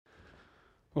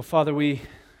Well, Father, we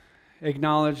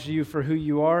acknowledge you for who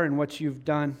you are and what you've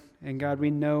done. And God,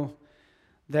 we know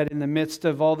that in the midst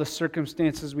of all the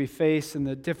circumstances we face and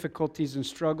the difficulties and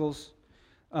struggles,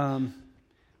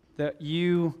 that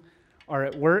you are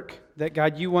at work, that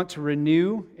God, you want to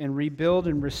renew and rebuild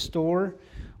and restore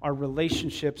our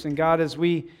relationships. And God, as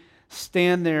we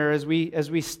stand there, as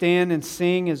we stand and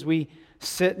sing, as we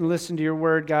sit and listen to your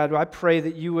word, God, I pray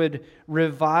that you would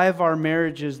revive our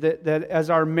marriages, that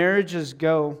as our marriages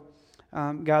go,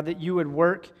 God, that you would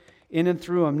work in and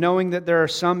through them, knowing that there are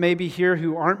some maybe here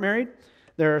who aren't married.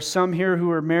 There are some here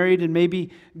who are married and maybe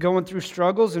going through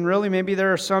struggles, and really maybe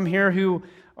there are some here who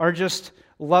are just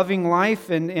loving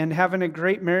life and having a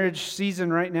great marriage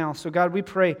season right now. So God, we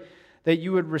pray that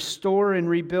you would restore and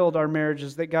rebuild our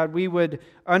marriages, that God, we would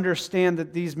understand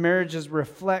that these marriages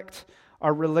reflect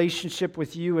our relationship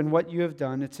with you and what you have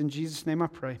done. It's in Jesus' name I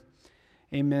pray.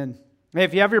 Amen. Hey,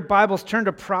 if you have your Bibles, turn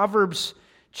to Proverbs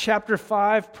chapter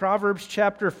 5. Proverbs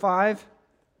chapter 5.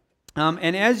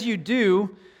 And as you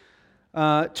do,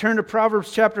 turn to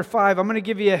Proverbs chapter 5. I'm going to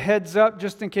give you a heads up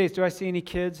just in case. Do I see any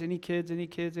kids? Any kids? Any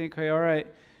kids? Okay, all right.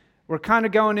 We're kind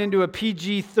of going into a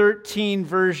PG-13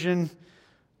 version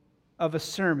of a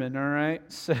sermon, all right?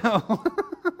 So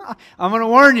I'm going to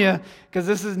warn you, because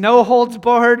this is no holds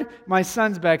barred. My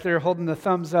son's back there holding the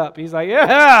thumbs up. He's like,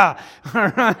 yeah! All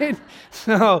right?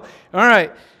 So, all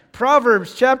right.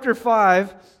 Proverbs chapter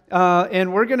 5,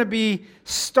 and we're going to be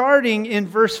starting in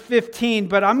verse 15,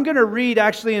 but I'm going to read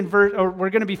actually we're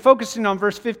going to be focusing on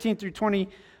verse 15 through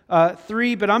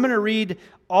 23, but I'm going to read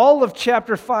all of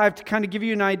chapter 5 to kind of give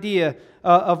you an idea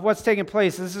of what's taking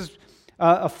place. This is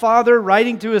a father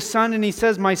writing to his son, and he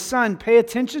says, "My son, pay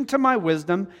attention to my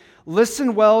wisdom.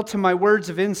 Listen well to my words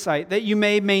of insight, that you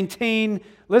may maintain,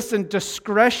 listen,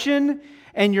 discretion,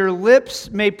 and your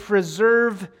lips may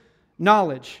preserve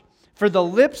knowledge. For the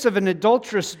lips of an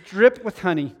adulteress drip with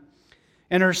honey,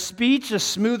 and her speech is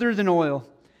smoother than oil.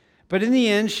 But in the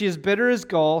end she is bitter as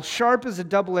gall, sharp as a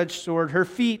double-edged sword. Her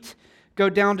feet go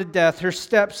down to death. Her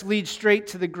steps lead straight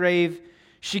to the grave.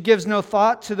 She gives no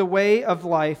thought to the way of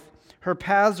life. Her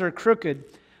paths are crooked,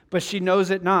 but she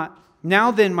knows it not. Now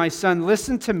then, my son,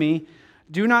 listen to me.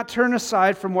 Do not turn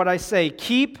aside from what I say.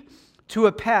 Keep to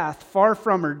a path far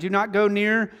from her. Do not go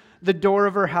near the door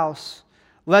of her house,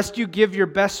 lest you give your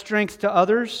best strength to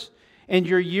others and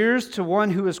your years to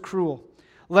one who is cruel.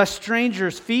 Lest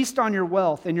strangers feast on your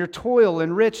wealth and your toil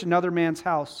enrich another man's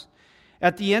house.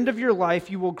 At the end of your life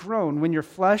you will groan when your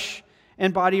flesh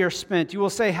and body are spent. You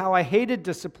will say, how I hated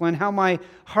discipline, how my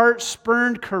heart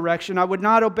spurned correction. I would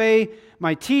not obey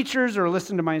my teachers or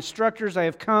listen to my instructors. I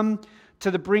have come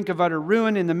to the brink of utter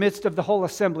ruin in the midst of the whole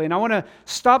assembly." And I want to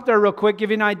stop there real quick,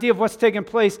 give you an idea of what's taking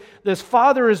place. This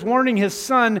father is warning his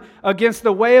son against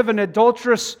the way of an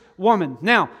adulterous woman.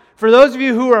 Now, for those of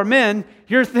you who are men,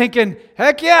 you're thinking,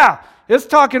 heck yeah, it's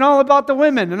talking all about the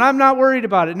women, and I'm not worried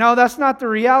about it. No, that's not the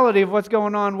reality of what's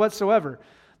going on whatsoever.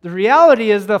 The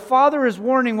reality is the father is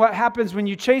warning what happens when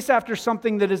you chase after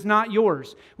something that is not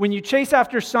yours. When you chase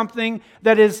after something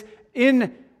that is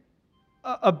in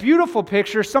a beautiful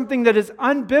picture, something that is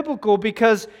unbiblical,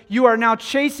 because you are now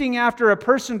chasing after a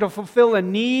person to fulfill a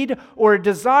need or a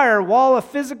desire, while a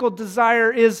physical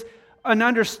desire is an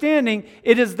understanding.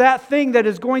 It is that thing that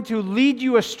is going to lead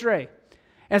you astray.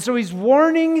 And so he's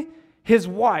warning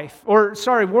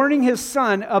warning his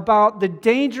son about the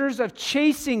dangers of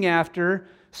chasing after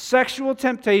sexual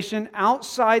temptation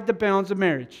outside the bounds of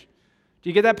marriage. Do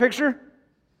you get that picture?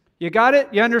 You got it?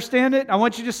 You understand it? I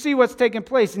want you to see what's taking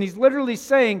place. And he's literally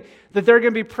saying that there are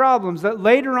going to be problems, that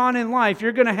later on in life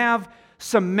you're going to have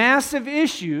some massive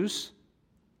issues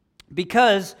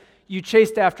because you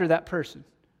chased after that person,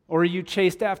 or you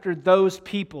chased after those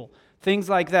people, things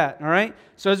like that, all right?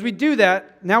 So as we do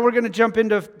that, now we're going to jump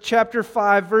into chapter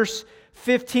 5, verse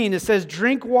 15. It says,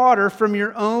 "Drink water from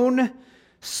your own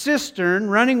cistern,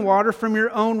 running water from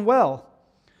your own well.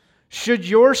 Should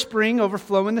your spring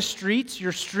overflow in the streets,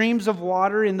 your streams of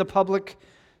water in the public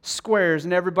squares?"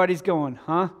 And everybody's going,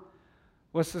 huh?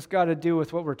 What's this got to do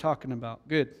with what we're talking about?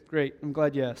 Good, great. I'm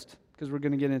glad you asked, because we're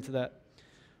going to get into that.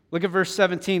 Look at verse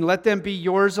 17. "Let them be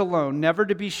yours alone, never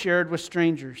to be shared with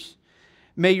strangers.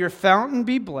 May your fountain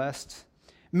be blessed.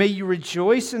 May you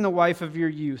rejoice in the wife of your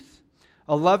youth.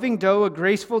 A loving doe, a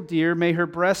graceful deer, may her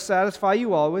breast satisfy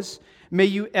you always. May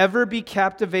you ever be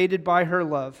captivated by her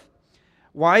love.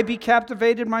 Why be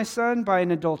captivated, my son, by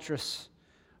an adulteress?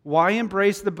 Why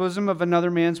embrace the bosom of another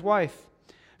man's wife?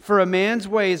 For a man's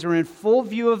ways are in full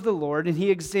view of the Lord, and he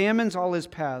examines all his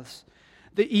paths.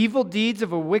 The evil deeds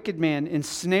of a wicked man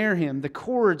ensnare him. The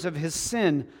cords of his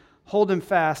sin hold him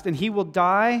fast, and he will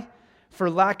die for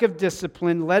lack of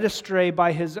discipline, led astray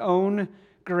by his own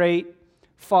great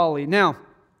folly. Now,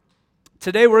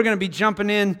 today we're going to be jumping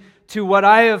in to what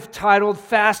I have titled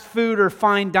fast food or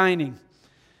fine dining.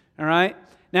 All right?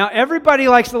 Now, everybody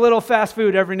likes a little fast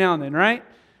food every now and then, right?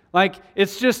 Like,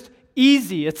 it's just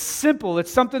easy. It's simple.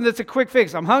 It's something that's a quick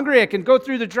fix. I'm hungry. I can go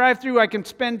through the drive-thru. I can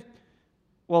spend,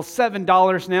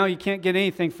 $7 now. You can't get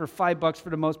anything for $5 for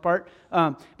the most part.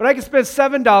 But I can spend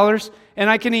 $7 and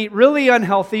I can eat really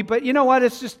unhealthy. But you know what?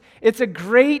 It's a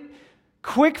great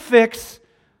quick fix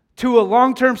to a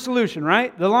long-term solution,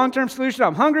 right? The long-term solution,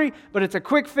 I'm hungry, but it's a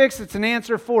quick fix. It's an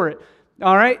answer for it.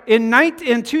 All right?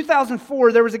 In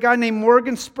 2004, there was a guy named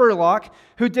Morgan Spurlock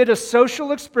who did a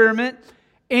social experiment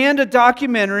and a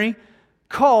documentary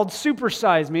called Super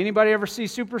Size Me. Anybody ever see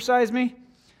Super Size Me?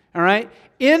 All right?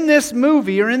 In this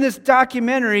movie or in this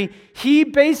documentary, he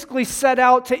basically set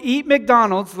out to eat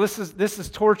McDonald's. This is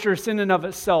torturous in and of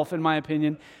itself, in my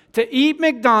opinion. To eat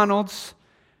McDonald's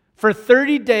for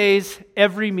 30 days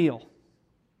every meal.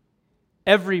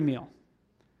 Every meal.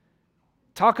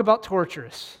 Talk about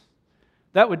torturous.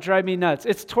 That would drive me nuts.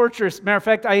 It's torturous. Matter of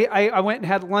fact, I went and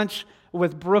had lunch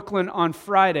with Brooklyn on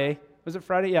Friday. Was it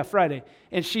Friday? Yeah, Friday.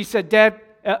 And she said, Dad,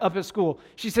 up at school,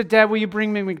 she said, Dad, will you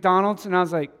bring me McDonald's? And I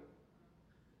was like,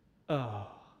 oh.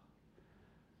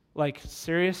 Like,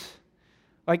 serious?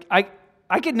 Like,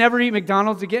 I could never eat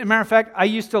McDonald's again. Matter of fact, I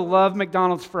used to love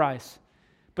McDonald's fries.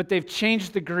 But they've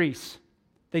changed the grease.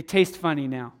 They taste funny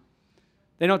now.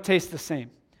 They don't taste the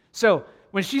same. So,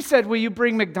 when she said, will you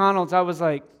bring McDonald's? I was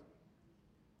like,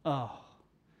 oh.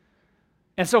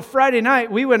 And so Friday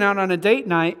night, we went out on a date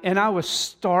night, and I was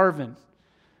starving.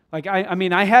 Like,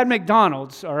 I had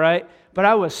McDonald's, all right? But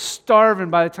I was starving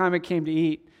by the time it came to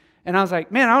eat. And I was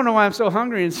like, man, I don't know why I'm so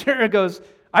hungry. And Sarah goes,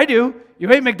 I do.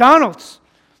 You ate McDonald's.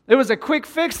 It was a quick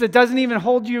fix that doesn't even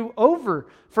hold you over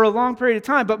for a long period of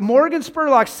time. But Morgan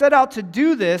Spurlock set out to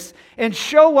do this and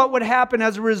show what would happen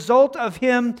as a result of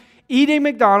him eating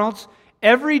McDonald's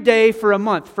every day for a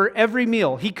month, for every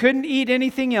meal. He couldn't eat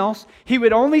anything else. He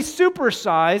would only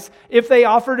supersize if they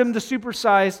offered him the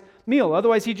supersize meal.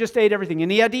 Otherwise, he just ate everything.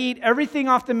 And he had to eat everything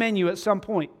off the menu at some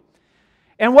point.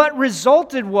 And what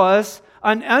resulted was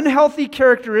an unhealthy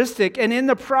characteristic, and in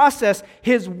the process,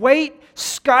 his weight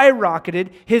skyrocketed,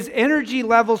 his energy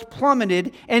levels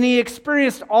plummeted, and he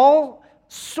experienced all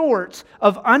sorts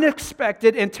of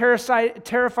unexpected and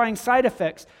terrifying side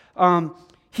effects.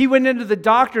 He went into the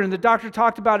doctor, and the doctor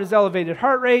talked about his elevated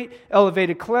heart rate,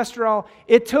 elevated cholesterol.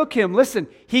 It took him, listen,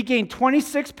 he gained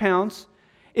 26 pounds.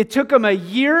 It took him a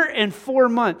year and 4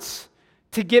 months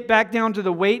to get back down to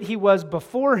the weight he was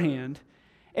beforehand.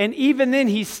 And even then,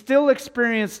 he still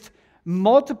experienced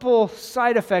multiple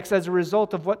side effects as a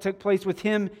result of what took place with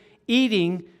him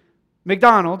eating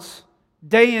McDonald's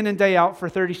day in and day out for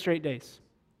 30 straight days.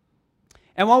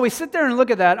 And while we sit there and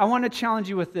look at that, I want to challenge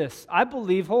you with this. I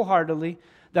believe wholeheartedly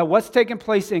that what's taking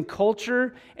place in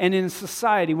culture and in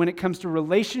society when it comes to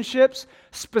relationships,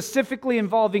 specifically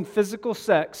involving physical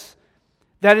sex,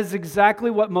 that is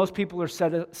exactly what most people are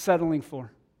settling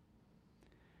for.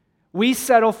 We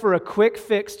settle for a quick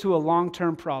fix to a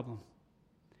long-term problem.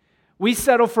 We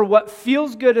settle for what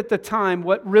feels good at the time,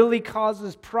 what really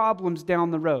causes problems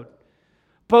down the road,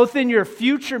 both in your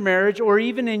future marriage or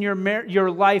even in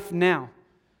your life now.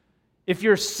 If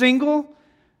you're single,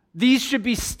 these should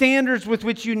be standards with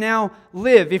which you now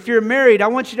live. If you're married, I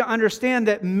want you to understand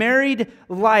that married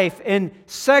life and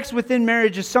sex within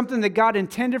marriage is something that God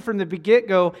intended from the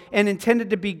get-go and intended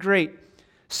to be great.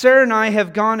 Sarah and I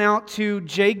have gone out to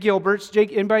Jay Gilbert's.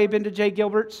 Anybody been to Jay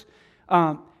Gilbert's?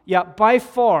 Yeah, by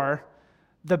far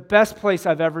the best place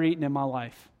I've ever eaten in my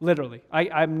life. Literally.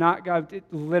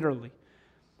 Literally.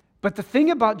 But the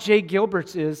thing about Jay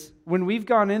Gilbert's is, when we've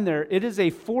gone in there, it is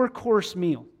a 4-course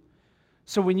meal.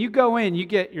 So when you go in, you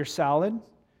get your salad,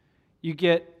 you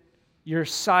get your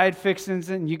side fixings,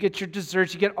 and you get your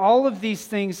desserts. You get all of these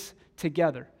things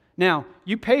together. Now,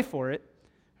 you pay for it,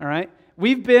 all right?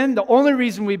 The only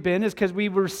reason we've been is because we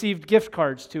received gift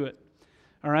cards to it,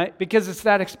 all right? Because it's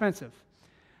that expensive.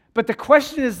 But the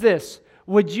question is this: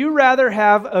 would you rather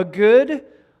have a good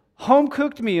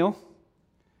home-cooked meal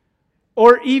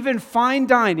or even fine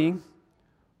dining,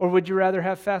 or would you rather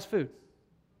have fast food?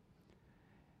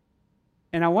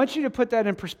 And I want you to put that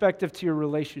in perspective to your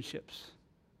relationships.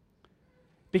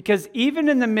 Because even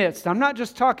in the midst, I'm not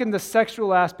just talking the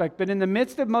sexual aspect, but in the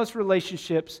midst of most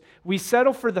relationships, we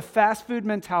settle for the fast food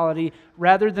mentality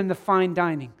rather than the fine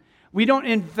dining. We don't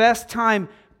invest time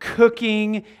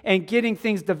cooking and getting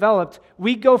things developed.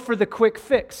 We go for the quick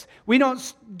fix. We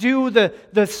don't do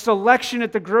the selection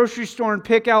at the grocery store and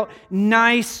pick out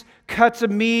nice, cuts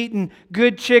of meat and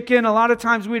good chicken. A lot of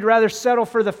times we'd rather settle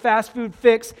for the fast food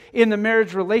fix in the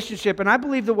marriage relationship. And I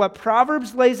believe that what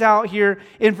Proverbs lays out here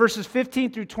in verses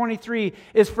 15 through 23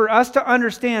 is for us to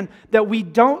understand that we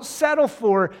don't settle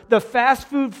for the fast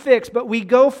food fix, but we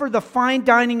go for the fine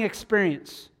dining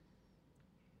experience.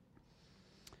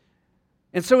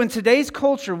 And so in today's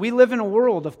culture, we live in a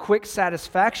world of quick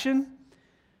satisfaction,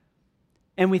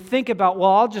 and we think about, well,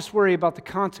 I'll just worry about the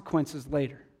consequences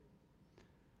later.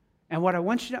 And what I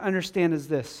want you to understand is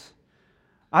this.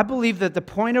 I believe that the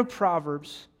point of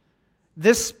Proverbs,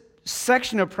 this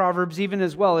section of Proverbs even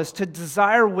as well, is to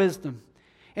desire wisdom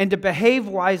and to behave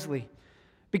wisely.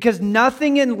 Because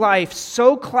nothing in life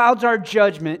so clouds our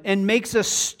judgment and makes us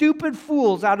stupid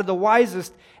fools out of the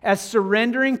wisest as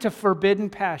surrendering to forbidden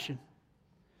passion.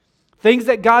 Things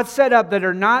that God set up that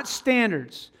are not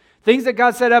standards. Things that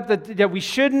God set up that we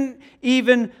shouldn't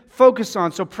even focus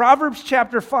on. So Proverbs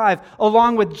chapter 5,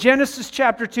 along with Genesis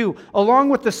chapter 2, along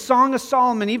with the Song of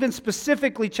Solomon, even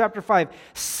specifically chapter 5,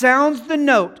 sounds the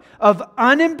note of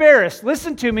unembarrassed.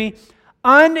 Listen to me.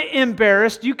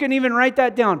 Unembarrassed. You can even write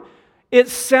that down. It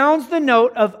sounds the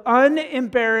note of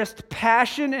unembarrassed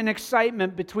passion and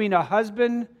excitement between a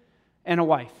husband and a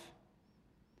wife.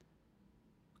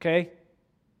 Okay?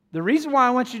 The reason why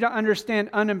I want you to understand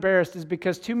unembarrassed is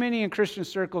because too many in Christian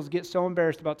circles get so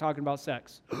embarrassed about talking about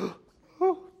sex.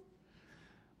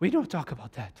 We don't talk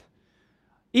about that.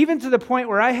 Even to the point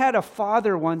where I had a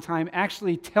father one time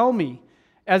actually tell me,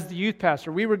 as the youth pastor,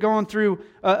 we were going through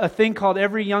a thing called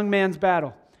Every Young Man's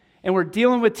Battle. And we're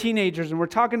dealing with teenagers, and we're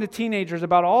talking to teenagers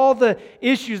about all the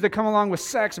issues that come along with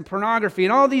sex and pornography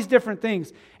and all these different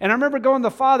things. And I remember going to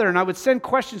the father, and I would send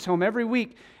questions home every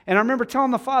week. And I remember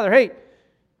telling the father, hey,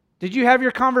 did you have your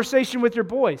conversation with your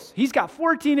boys? He's got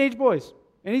 4 teenage boys.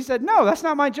 And he said, no, that's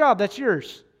not my job. That's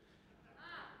yours.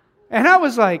 And I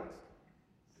was like,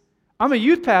 I'm a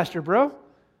youth pastor, bro.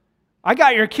 I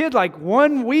got your kid like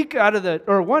 1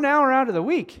 hour out of the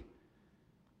week.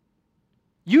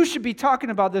 You should be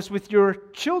talking about this with your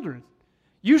children.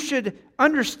 You should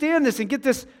understand this and get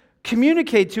this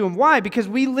communicated to them. Why? Because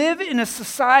we live in a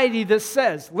society that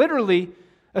says, literally,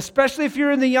 especially if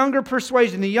you're in the younger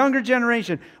persuasion, the younger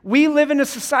generation, we live in a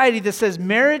society that says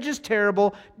marriage is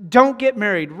terrible, don't get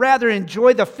married. Rather,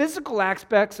 enjoy the physical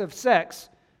aspects of sex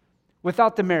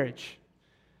without the marriage.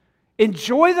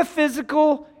 Enjoy the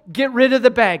physical, get rid of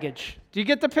the baggage. Do you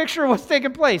get the picture of what's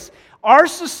taking place? Our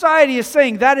society is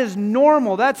saying that is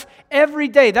normal. That's every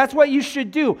day. That's what you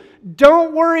should do.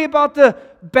 Don't worry about the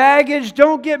baggage.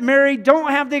 Don't get married. Don't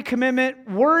have the commitment.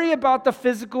 Worry about the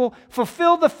physical.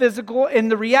 Fulfill the physical. And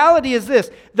the reality is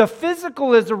this. The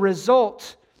physical is a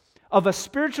result of a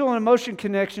spiritual and emotional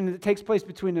connection that takes place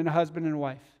between a husband and a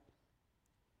wife.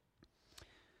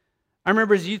 I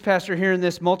remember as a youth pastor hearing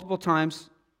this multiple times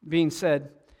being said,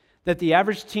 that the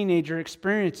average teenager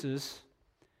experiences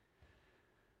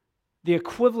the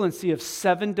equivalency of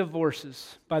 7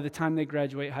 divorces by the time they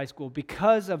graduate high school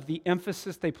because of the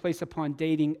emphasis they place upon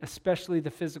dating, especially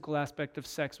the physical aspect of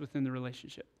sex within the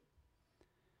relationship.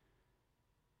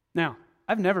 Now,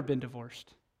 I've never been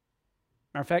divorced.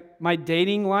 Matter of fact, my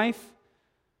dating life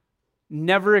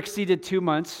never exceeded 2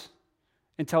 months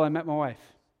until I met my wife.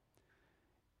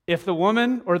 If the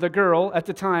woman or the girl at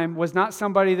the time was not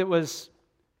somebody that was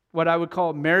what I would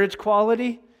call marriage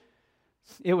quality,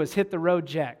 it was hit the road,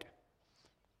 Jack.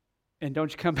 And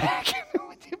don't you come back.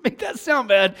 Make that sound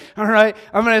bad. All right.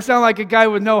 I'm going to sound like a guy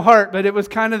with no heart, but it was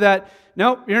kind of that,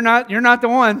 nope, you're not the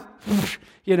one.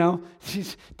 You know,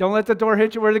 don't let the door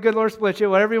hit you where the good Lord splits you,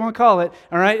 whatever you want to call it.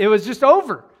 All right. It was just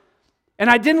over. And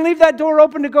I didn't leave that door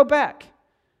open to go back.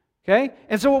 Okay?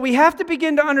 And so what we have to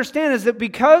begin to understand is that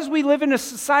because we live in a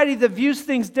society that views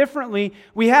things differently,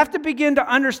 we have to begin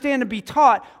to understand and be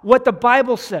taught what the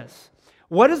Bible says.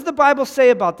 What does the Bible say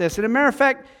about this? And as a matter of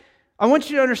fact, I want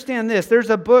you to understand this.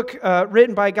 There's a book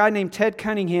written by a guy named Ted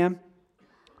Cunningham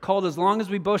called As Long as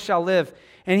We Both Shall Live.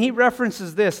 And he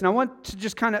references this. And I want to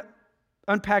just kind of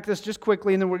unpack this just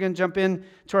quickly, and then we're going to jump in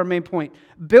to our main point.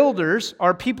 Builders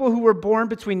are people who were born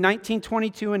between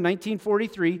 1922 and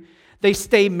 1943. They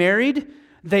stay married,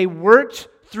 they worked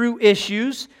through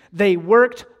issues, they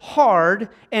worked hard,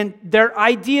 and their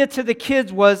idea to the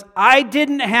kids was, I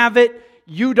didn't have it,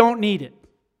 you don't need it.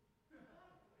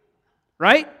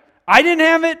 Right? I didn't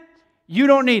have it, you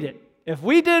don't need it. If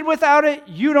we did without it,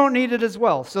 you don't need it as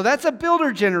well. So that's a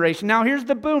builder generation. Now here's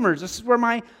the boomers. This is where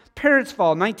my parents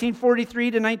fall,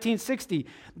 1943 to 1960.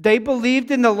 They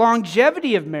believed in the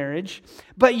longevity of marriage,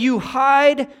 but you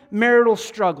hide marital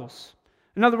struggles.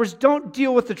 In other words, don't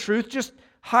deal with the truth, just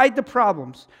hide the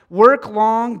problems. Work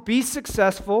long, be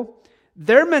successful.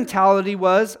 Their mentality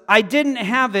was, I didn't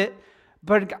have it,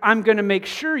 but I'm going to make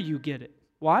sure you get it.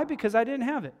 Why? Because I didn't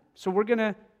have it. So we're going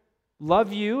to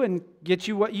love you and get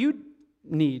you what you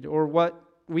need or what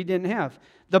we didn't have.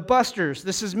 The busters,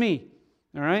 this is me,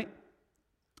 all right?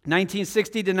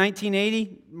 1960 to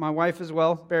 1980, my wife as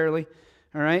well, barely,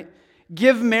 all right?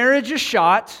 Give marriage a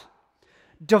shot.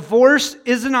 Divorce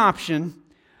is an option.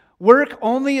 Work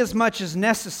only as much as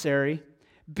necessary.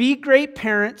 Be great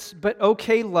parents, but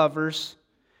okay lovers.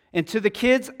 And to the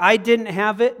kids, I didn't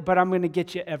have it, but I'm going to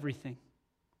get you everything.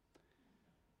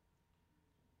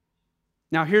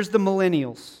 Now, here's the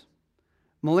millennials.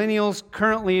 Millennials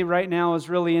currently, right now, is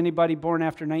really anybody born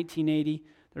after 1980.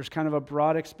 There's kind of a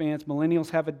broad expanse. Millennials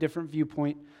have a different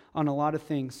viewpoint on a lot of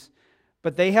things.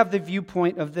 But they have the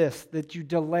viewpoint of this, that you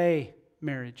delay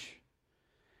marriage.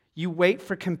 You wait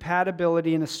for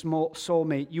compatibility in a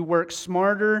soulmate. You work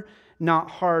smarter, not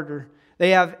harder.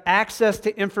 They have access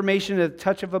to information at the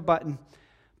touch of a button.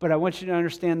 But I want you to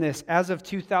understand this. As of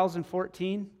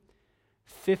 2014,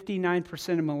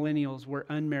 59% of millennials were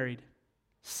unmarried,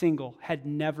 single, had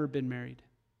never been married.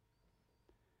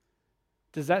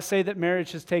 Does that say that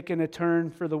marriage has taken a turn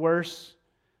for the worse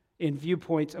in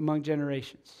viewpoints among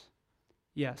generations?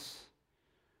 Yes.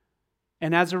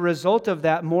 And as a result of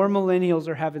that, more millennials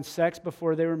are having sex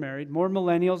before they were married. More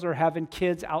millennials are having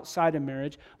kids outside of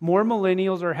marriage. More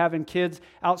millennials are having kids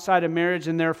outside of marriage,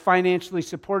 and they're financially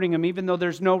supporting them, even though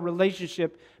there's no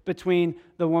relationship between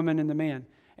the woman and the man.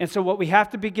 And so what we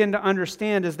have to begin to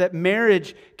understand is that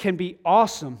marriage can be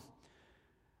awesome,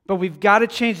 but we've got to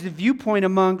change the viewpoint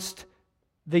amongst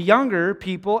the younger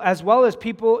people as well as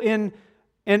people in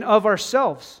and of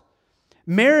ourselves.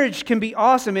 Marriage can be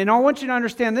awesome, and I want you to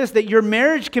understand this, that your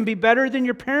marriage can be better than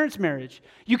your parents' marriage.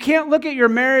 You can't look at your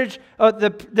marriage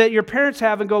that your parents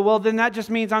have and go, well, then that just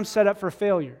means I'm set up for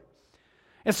failure.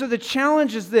 And so the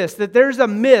challenge is this, that there's a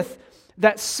myth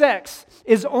that sex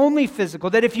is only physical,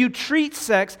 that if you treat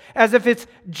sex as if it's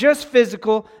just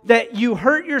physical, that you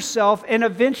hurt yourself and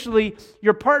eventually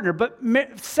your partner. But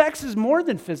sex is more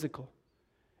than physical,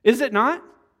 is it not?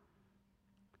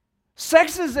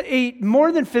 Sex is a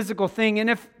more than physical thing, and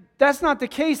if that's not the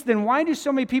case, then why do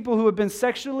so many people who have been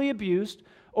sexually abused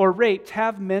or raped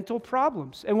have mental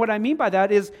problems? And what I mean by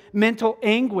that is mental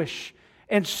anguish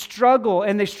and struggle,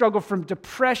 and they struggle from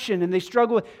depression, and they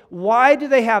struggle with, why do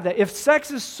they have that? If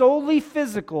sex is solely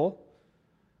physical,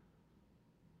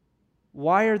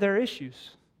 why are there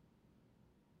issues?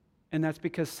 And that's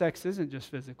because sex isn't just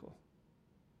physical.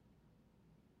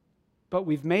 But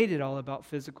we've made it all about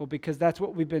physical because that's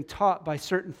what we've been taught by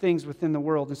certain things within the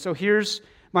world. And so here's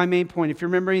my main point. If you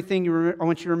remember anything, I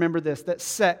want you to remember this, that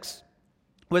sex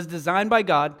was designed by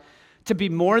God to be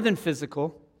more than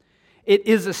physical. It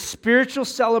is a spiritual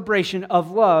celebration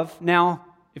of love. Now,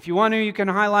 if you want to, you can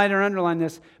highlight or underline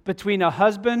this, between a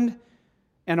husband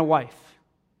and a wife.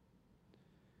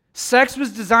 Sex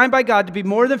was designed by God to be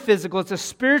more than physical. It's a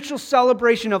spiritual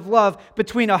celebration of love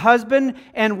between a husband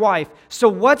and wife. So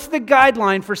what's the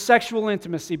guideline for sexual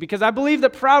intimacy? Because I believe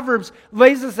that Proverbs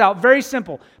lays this out very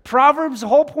simple. Proverbs'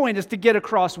 whole point is to get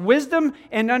across wisdom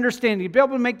and understanding, to be able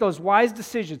to make those wise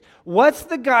decisions. What's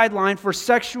the guideline for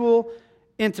sexual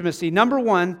intimacy? Number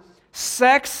one,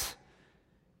 sex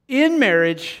in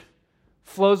marriage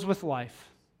flows with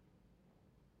life.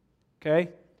 Okay?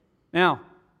 Now,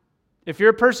 if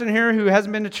you're a person here who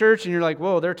hasn't been to church and you're like,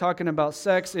 whoa, they're talking about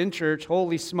sex in church,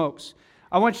 holy smokes.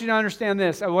 I want you to understand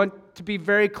this. I want to be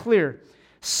very clear.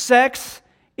 Sex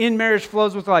in marriage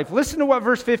flows with life. Listen to what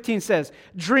verse 15 says.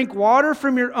 Drink water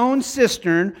from your own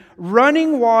cistern,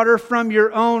 running water from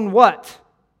your own what?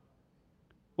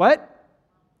 What?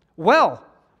 Well.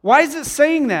 Why is it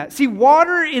saying that? See,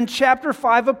 water in chapter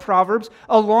 5 of Proverbs,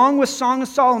 along with Song of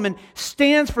Solomon,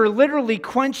 stands for literally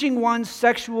quenching one's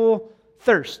sexual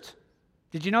thirst.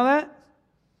 Did you know that?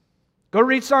 Go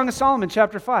read Song of Solomon,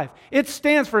 chapter 5. It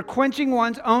stands for quenching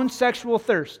one's own sexual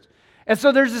thirst. And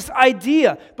so there's this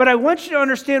idea, but I want you to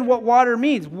understand what water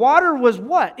means. Water was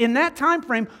what? In that time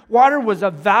frame, water was a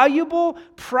valuable,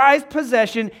 prized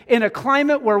possession in a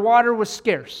climate where water was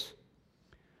scarce.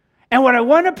 And what I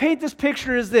want to paint this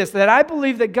picture is this, that I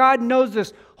believe that God knows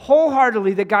this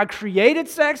wholeheartedly, that God created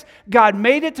sex, God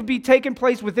made it to be taking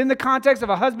place within the context of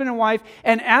a husband and wife,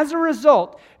 and as a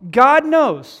result, God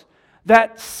knows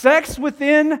that sex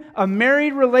within a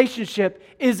married relationship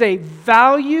is a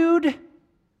valued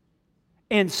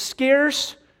and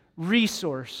scarce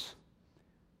resource.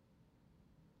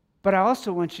 But I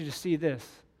also want you to see this.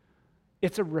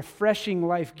 It's a refreshing,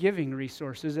 life-giving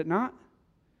resource, is it not?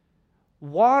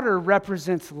 Water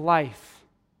represents life.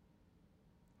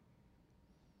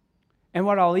 And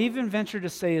what I'll even venture to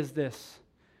say is this,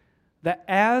 that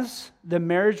as the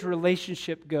marriage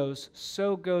relationship goes,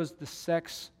 so goes the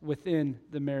sex within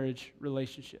the marriage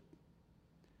relationship.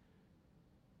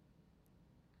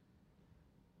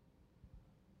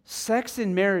 Sex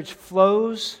in marriage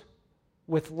flows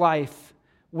with life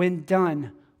when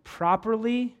done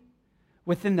properly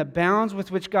within the bounds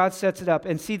with which God sets it up.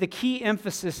 And see, the key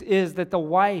emphasis is that the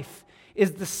wife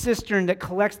is the cistern that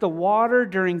collects the water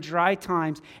during dry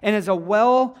times and is a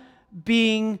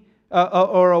well-being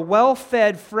or a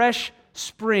well-fed, fresh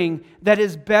spring that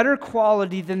is better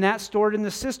quality than that stored in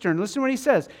the cistern. Listen to what he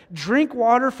says. Drink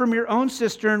water from your own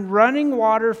cistern, running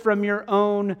water from your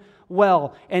own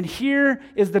well. And here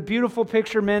is the beautiful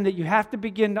picture, men, that you have to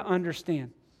begin to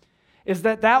understand, is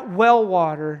that well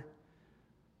water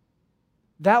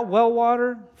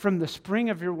from the spring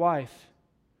of your wife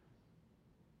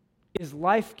is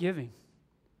life-giving.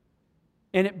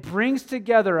 And it brings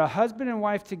together a husband and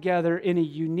wife together in a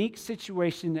unique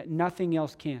situation that nothing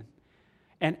else can.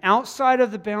 And outside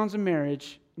of the bounds of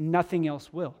marriage, nothing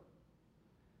else will.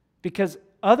 Because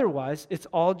otherwise, it's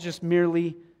all just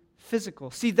merely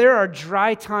physical. See, there are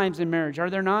dry times in marriage, are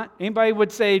there not? Anybody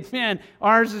would say, man,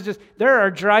 ours is just, there are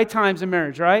dry times in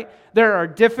marriage, right? There are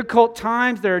difficult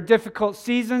times, there are difficult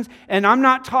seasons, and I'm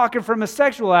not talking from a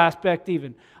sexual aspect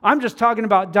even. I'm just talking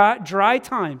about dry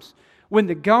times. When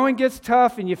the going gets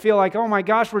tough and you feel like, oh my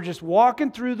gosh, we're just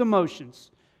walking through the motions,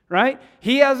 right?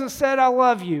 He hasn't said, I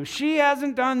love you. She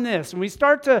hasn't done this. And we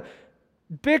start to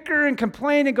bicker and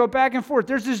complain and go back and forth.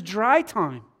 There's this dry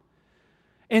time.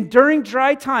 And during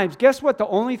dry times, guess what the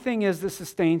only thing is that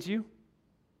sustains you?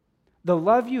 The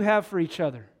love you have for each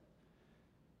other.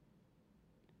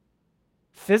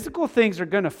 Physical things are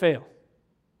going to fail.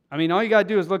 I mean, all you got to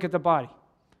do is look at the body.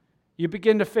 You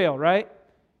begin to fail, right?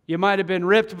 You might have been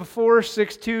ripped before,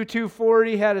 6'2",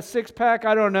 240, had a six-pack,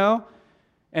 I don't know.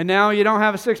 And now you don't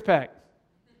have a six-pack.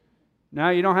 Now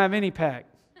you don't have any pack.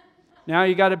 Now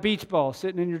you got a beach ball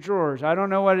sitting in your drawers. I don't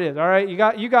know what it is. All right,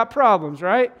 you got problems,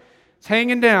 right? It's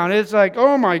hanging down. It's like,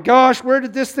 oh my gosh, where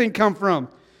did this thing come from?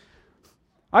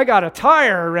 I got a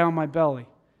tire around my belly.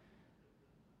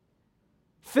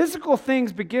 Physical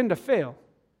things begin to fail.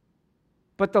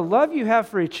 But the love you have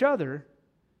for each other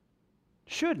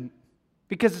shouldn't,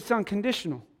 because it's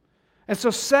unconditional. And so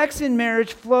sex in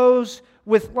marriage flows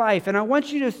with life. And I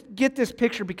want you to get this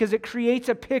picture because it creates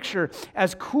a picture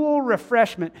as cool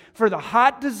refreshment for the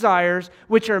hot desires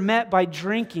which are met by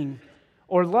drinking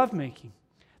or lovemaking.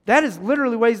 That is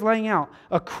literally what he's laying out.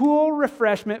 A cool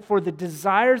refreshment for the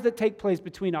desires that take place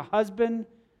between a husband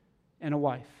and a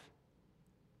wife.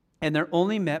 And they're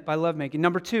only met by lovemaking.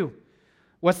 Number 2,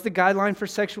 what's the guideline for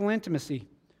sexual intimacy?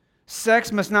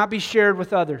 Sex must not be shared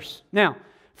with others. Now,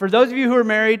 for those of you who are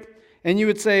married and you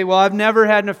would say, well, I've never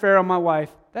had an affair on my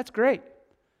wife, that's great.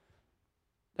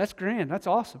 That's grand. That's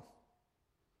awesome.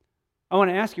 I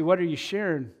want to ask you, what are you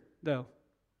sharing, though?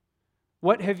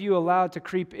 What have you allowed to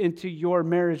creep into your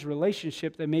marriage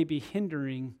relationship that may be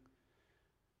hindering?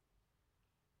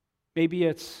 Maybe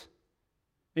it's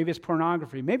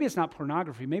pornography. Maybe it's not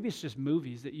pornography. Maybe it's just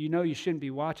movies that you know you shouldn't be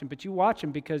watching, but you watch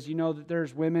them because you know that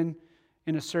there's women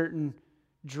in a certain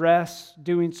dress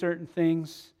doing certain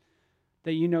things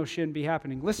that you know shouldn't be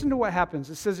happening. Listen to what happens.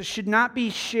 It says it should not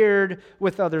be shared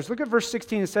with others. Look at verse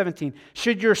 16 and 17.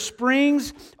 Should your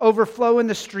springs overflow in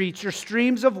the streets, your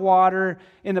streams of water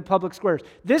in the public squares?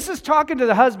 This is talking to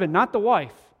the husband, not the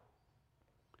wife.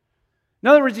 In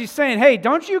other words, he's saying, hey,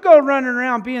 don't you go running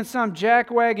around being some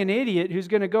jackwagon idiot who's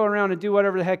going to go around and do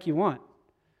whatever the heck you want.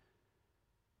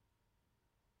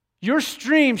 Your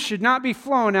stream should not be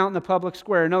flowing out in the public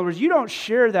square. In other words, you don't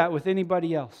share that with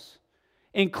anybody else,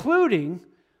 including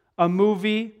a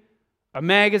movie, a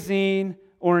magazine,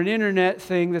 or an internet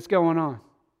thing that's going on.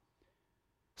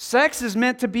 Sex is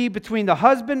meant to be between the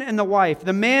husband and the wife.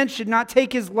 The man should not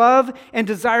take his love and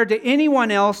desire to anyone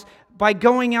else by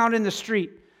going out in the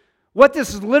street. What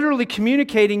this is literally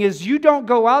communicating is you don't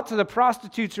go out to the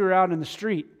prostitutes who are out in the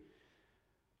street.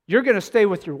 You're going to stay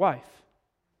with your wife.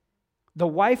 The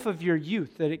wife of your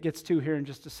youth that it gets to here in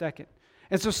just a second.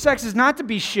 And so sex is not to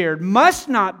be shared, must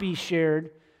not be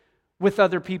shared with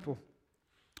other people.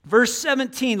 Verse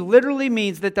 17 literally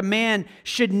means that the man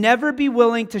should never be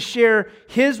willing to share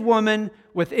his woman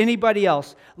with anybody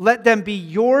else. Let them be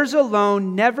yours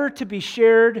alone, never to be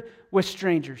shared with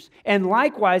strangers. And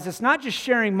likewise, it's not just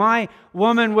sharing my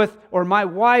woman with or my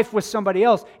wife with somebody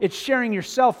else, it's sharing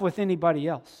yourself with anybody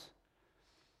else.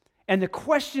 And the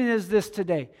question is this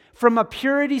today, from a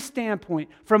purity standpoint,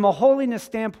 from a holiness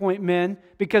standpoint, men,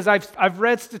 because I've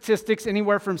read statistics,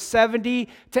 anywhere from 70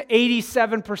 to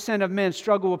 87% of men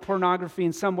struggle with pornography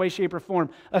in some way, shape, or form,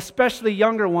 especially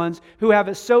younger ones who have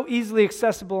it so easily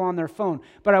accessible on their phone.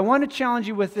 But I want to challenge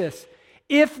you with this.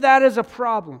 If that is a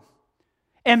problem,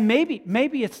 and maybe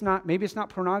it's not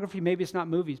pornography, maybe it's not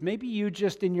movies. Maybe you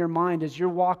just in your mind as you're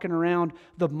walking around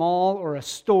the mall or a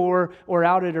store or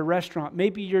out at a restaurant,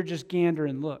 maybe you're just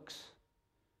gandering looks.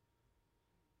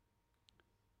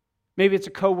 Maybe it's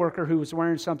a coworker who was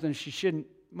wearing something she shouldn't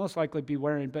most likely be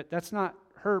wearing, but that's not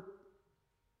her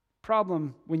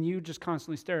problem when you just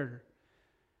constantly stare at her.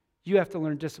 You have to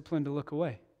learn discipline to look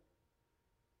away.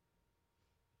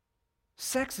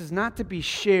 Sex is not to be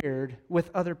shared with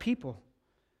other people.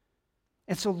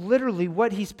 And so literally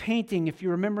what he's painting, if you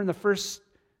remember in the first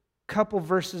couple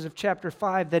verses of chapter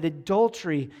 5, that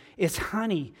adultery is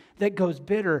honey that goes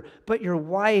bitter, but your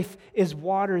wife is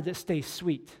water that stays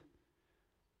sweet.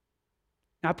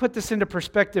 Now, I put this into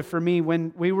perspective for me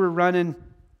when we were running,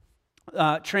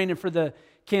 training for the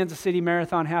Kansas City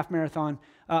Marathon, half marathon.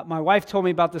 My wife told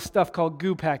me about this stuff called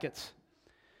goo packets.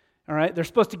 All right, they're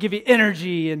supposed to give you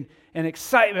energy and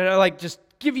excitement, like just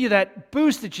give you that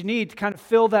boost that you need to kind of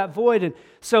fill that void. And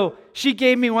so she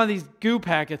gave me one of these goo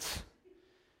packets.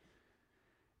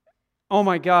 Oh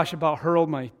my gosh, about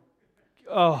hurled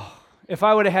if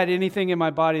I would have had anything in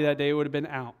my body that day, it would have been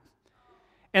out.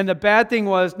 And the bad thing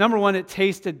was, number one, it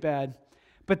tasted bad,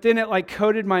 but then it like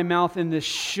coated my mouth in this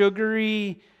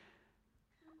sugary,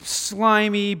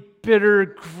 slimy, bitter,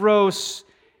 gross,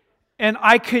 and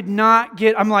I could not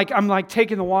get, I'm like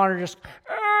taking the water, just,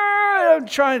 I'm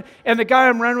trying, and the guy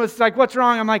I'm running with is like, what's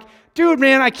wrong? I'm like, dude,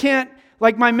 man, I can't,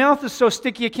 like my mouth is so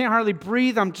sticky, I can't hardly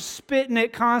breathe. I'm just spitting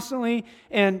it constantly,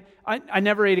 and I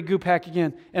never ate a goo pack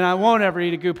again, and I won't ever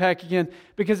eat a goo pack again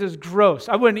because it was gross.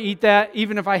 I wouldn't eat that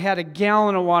even if I had a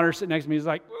gallon of water sitting next to me. It's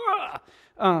like,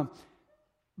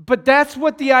 but that's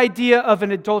what the idea of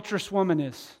an adulterous woman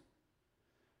is.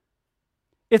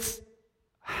 It's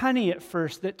honey at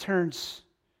first that turns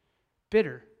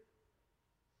bitter.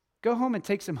 Go home and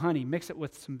take some honey, mix it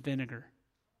with some vinegar.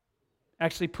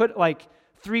 Actually put like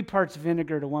 3 parts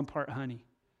vinegar to 1 part honey.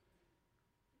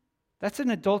 That's an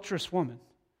adulterous woman.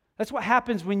 That's what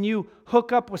happens when you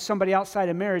hook up with somebody outside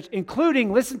of marriage,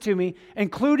 including, listen to me,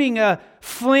 including a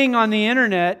fling on the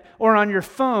internet or on your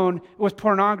phone with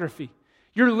pornography.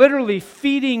 You're literally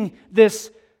feeding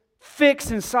this fix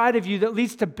inside of you that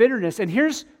leads to bitterness. And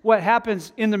here's what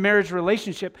happens in the marriage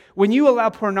relationship. When you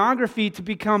allow pornography to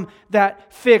become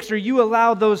that fix, or you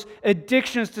allow those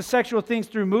addictions to sexual things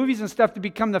through movies and stuff to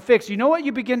become the fix, you know what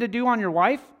you begin to do on your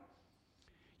wife?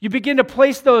 You begin to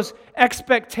place those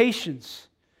expectations.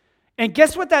 And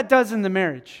guess what that does in the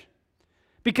marriage?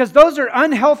 Because those are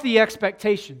unhealthy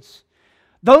expectations.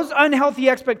 Those unhealthy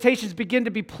expectations begin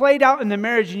to be played out in the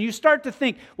marriage, and you start to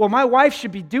think, well, my wife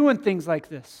should be doing things like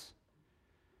this.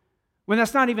 When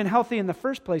that's not even healthy in the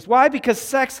first place. Why? Because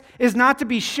sex is not to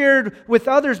be shared with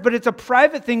others, but it's a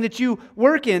private thing that you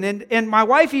work in. And my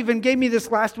wife even gave me this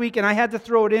last week, and I had to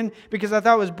throw it in because I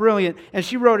thought it was brilliant, and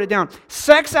she wrote it down.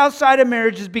 Sex outside of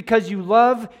marriage is because you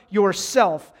love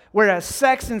yourself, whereas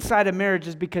sex inside of marriage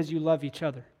is because you love each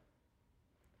other.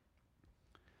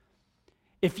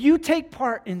 If you take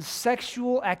part in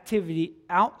sexual activity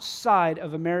outside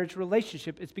of a marriage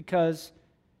relationship, it's because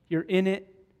you're in it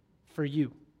for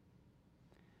you.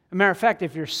 As a matter of fact,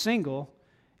 if you're single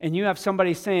and you have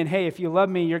somebody saying, hey, if you love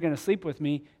me, you're going to sleep with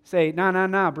me, say,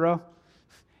 nah, bro.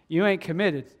 You ain't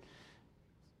committed.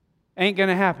 Ain't going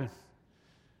to happen.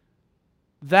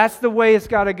 That's the way it's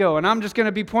got to go. And I'm just going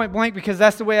to be point blank because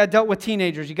that's the way I dealt with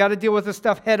teenagers. You got to deal with this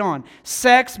stuff head on.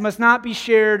 Sex must not be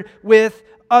shared with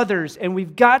others. And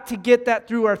we've got to get that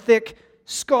through our thick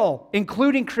skull,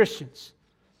 including Christians.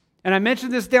 And I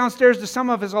mentioned this downstairs to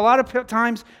some of us. A lot of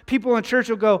times people in church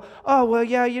will go, oh, well,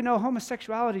 yeah,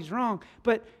 homosexuality is wrong.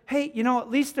 But hey, at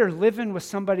least they're living with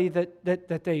somebody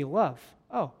that they love.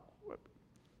 Oh.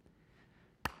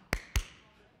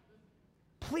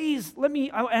 Please,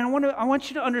 I want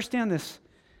you to understand this.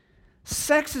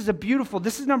 Sex is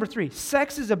this is number 3.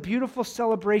 Sex is a beautiful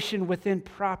celebration within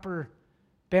proper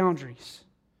boundaries.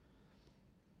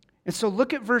 And so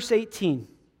look at verse 18.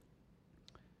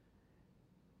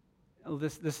 Oh,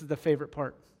 this is the favorite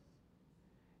part.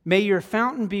 May your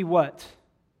fountain be what?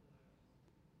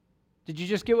 Did you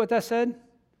just get what that said?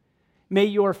 May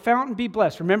your fountain be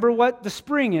blessed. Remember what the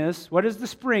spring is. What is the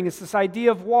spring? It's this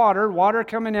idea of water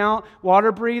coming out,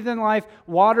 water breathing life.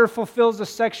 Water fulfills a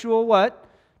sexual what?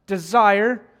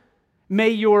 Desire. May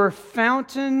your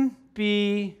fountain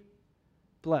be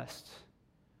blessed.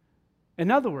 In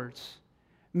other words,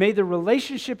 may the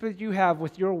relationship that you have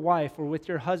with your wife or with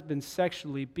your husband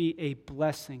sexually be a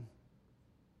blessing.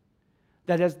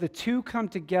 That as the two come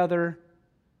together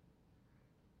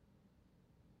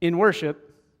in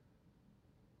worship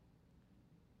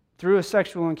through a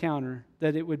sexual encounter,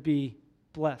 that it would be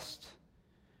blessed.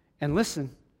 And listen,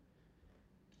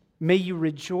 may you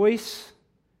rejoice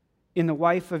in the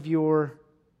wife of your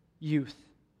youth.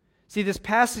 See, this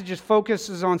passage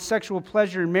focuses on sexual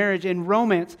pleasure in marriage and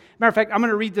romance. Matter of fact, I'm going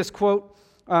to read this quote.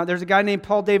 There's a guy named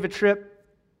Paul David Tripp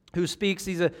who speaks.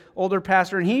 He's an older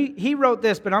pastor, and he wrote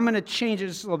this, but I'm going to change it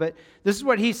just a little bit. This is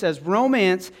what he says: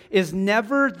 romance is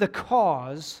never the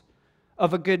cause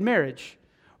of a good marriage.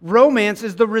 Romance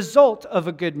is the result of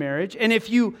a good marriage. And if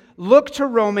you look to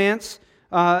romance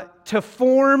to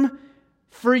form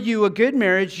for you a good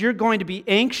marriage, you're going to be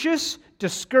anxious,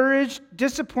 discouraged,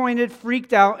 disappointed,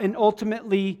 freaked out, and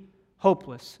ultimately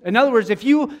hopeless. In other words, if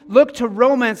you look to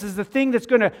romance as the thing that's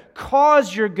going to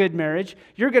cause your good marriage,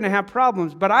 you're going to have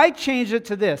problems. But I changed it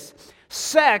to this: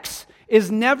 sex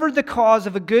is never the cause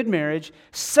of a good marriage.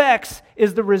 Sex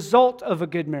is the result of a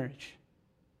good marriage.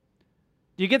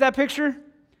 Do you get that picture?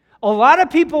 A lot of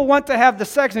people want to have the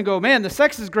sex and go, man, the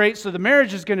sex is great, so the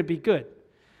marriage is going to be good.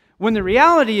 When the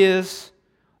reality is,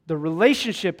 the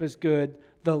relationship is good,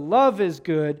 the love is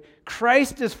good,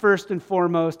 Christ is first and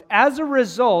foremost. As a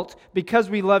result, because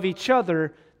we love each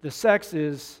other, the sex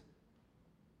is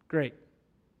great.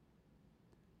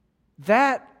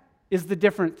 That is the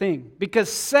different thing,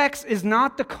 because sex is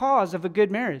not the cause of a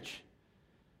good marriage.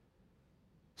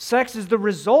 Sex is the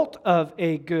result of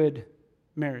a good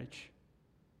marriage.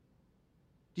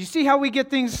 Do you see how we get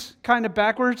things kind of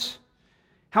backwards?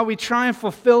 How we try and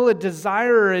fulfill a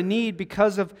desire or a need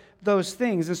because of those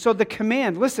things. And so the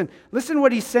command, listen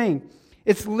what he's saying.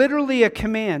 It's literally a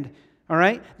command, all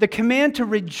right? The command to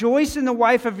rejoice in the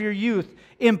wife of your youth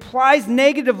implies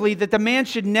negatively that the man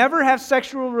should never have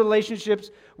sexual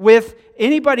relationships with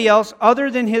anybody else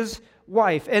other than his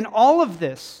wife. And all of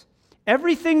this,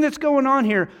 everything that's going on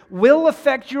here, will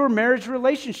affect your marriage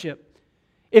relationship.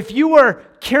 If you are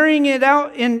carrying it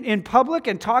out in public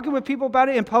and talking with people about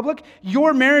it in public,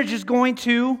 your marriage is going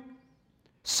to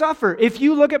suffer. If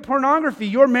you look at pornography,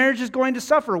 your marriage is going to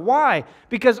suffer. Why?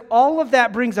 Because all of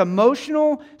that brings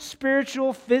emotional,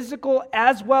 spiritual, physical,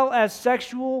 as well as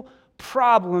sexual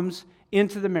problems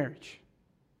into the marriage.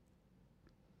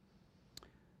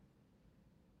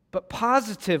 But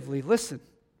positively, listen,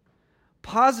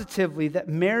 positively, that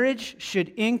marriage should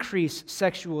increase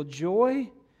sexual joy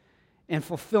and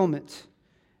fulfillment,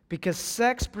 because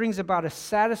sex brings about a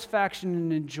satisfaction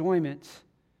and enjoyment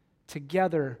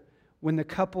together when the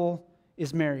couple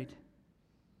is married.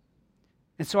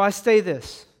 And so I say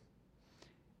this: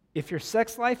 if your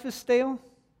sex life is stale,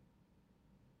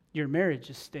 your marriage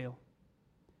is stale,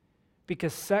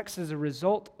 because sex is a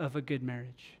result of a good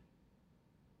marriage.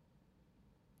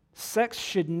 Sex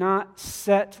should not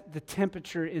set the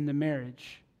temperature in the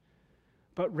marriage,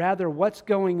 but rather what's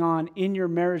going on in your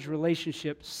marriage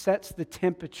relationship sets the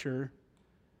temperature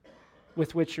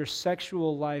with which your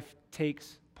sexual life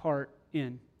takes part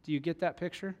in. Do you get that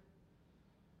picture?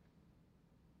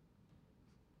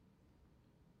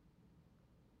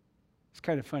 It's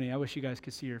kind of funny. I wish you guys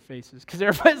could see your faces, because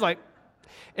everybody's like,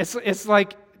 it's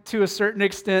like, to a certain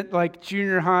extent, like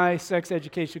junior high sex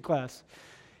education class.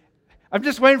 I'm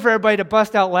just waiting for everybody to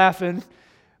bust out laughing,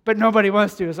 but nobody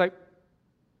wants to. It's like,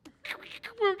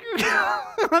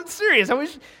 I'm serious. Never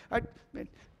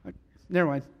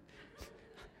mind.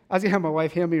 I was going to have my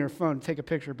wife hand me her phone and take a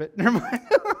picture, but never mind.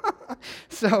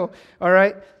 So, all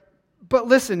right. But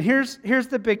listen, here's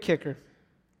the big kicker.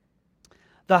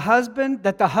 The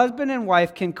husband and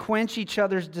wife can quench each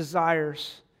other's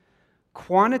desires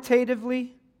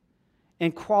quantitatively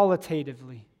and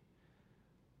qualitatively.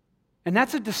 And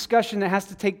that's a discussion that has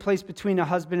to take place between a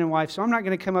husband and wife. So I'm not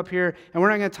going to come up here and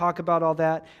we're not going to talk about all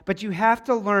that. But you have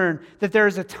to learn that there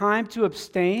is a time to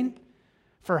abstain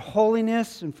for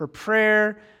holiness and for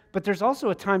prayer. But there's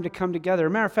also a time to come together. As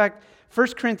a matter of fact, 1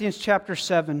 Corinthians chapter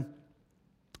 7,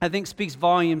 I think speaks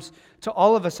volumes to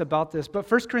all of us about this. But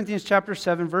 1 Corinthians chapter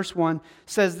 7, verse 1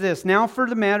 says this: "Now for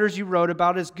the matters you wrote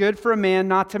about, it's good for a man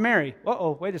not to marry."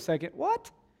 Uh-oh, wait a second.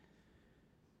 What?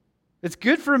 It's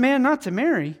good for a man not to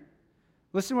marry?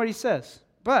 Listen to what he says.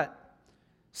 "But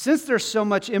since there's so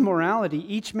much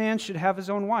immorality, each man should have his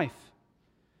own wife,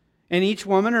 and each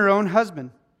woman her own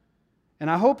husband. And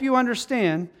I hope you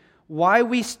understand why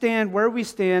we stand where we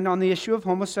stand on the issue of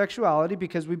homosexuality,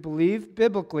 because we believe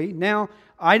biblically." Now,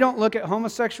 I don't look at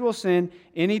homosexual sin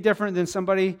any different than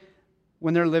somebody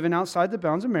when they're living outside the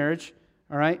bounds of marriage,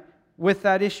 all right, with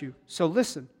that issue. So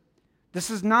listen, This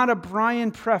is not a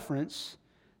Brian preference.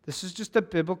 This is just a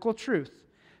biblical truth.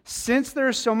 Since there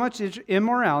is so much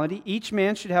immorality, each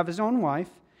man should have his own wife,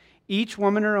 each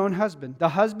woman her own husband. The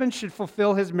husband should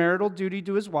fulfill his marital duty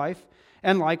to his wife,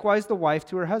 and likewise the wife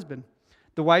to her husband.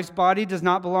 The wife's body does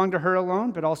not belong to her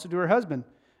alone, but also to her husband.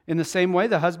 In the same way,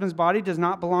 the husband's body does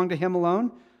not belong to him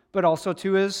alone, but also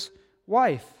to his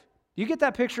wife. You get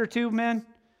that picture too, men?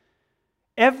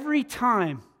 Every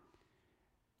time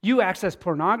you access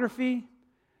pornography,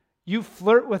 you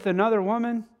flirt with another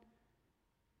woman,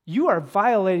 you are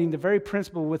violating the very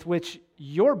principle with which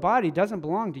your body doesn't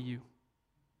belong to you.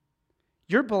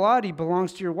 Your body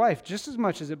belongs to your wife just as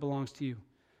much as it belongs to you.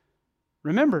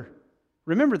 Remember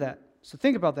that. So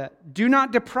think about that. Do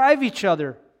not deprive each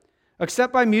other,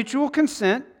 except by mutual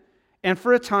consent and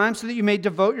for a time, so that you may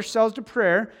devote yourselves to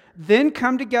prayer. Then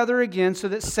come together again so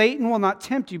that Satan will not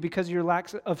tempt you because of your lack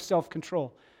of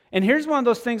self-control. And here's one of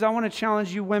those things I want to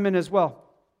challenge you women as well.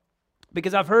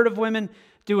 Because I've heard of women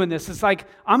doing this. It's like,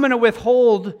 I'm going to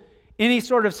withhold any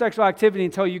sort of sexual activity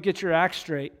until you get your act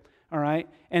straight, all right?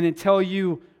 And until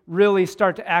you really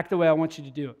start to act the way I want you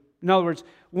to do it. In other words,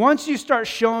 once you start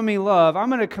showing me love, I'm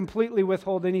going to completely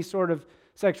withhold any sort of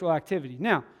sexual activity.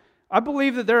 Now, I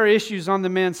believe that there are issues on the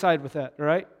man's side with that, all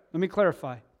right? Let me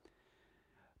clarify.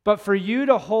 But for you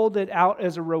to hold it out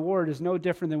as a reward is no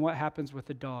different than what happens with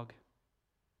a dog.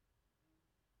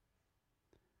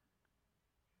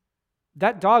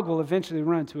 That dog will eventually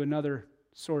run to another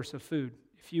source of food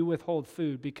if you withhold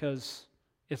food because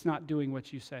it's not doing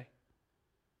what you say.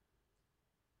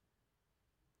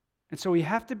 And so we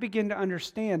have to begin to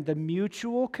understand the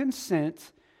mutual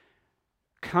consent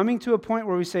coming to a point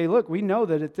where we say, look, we know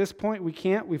that at this point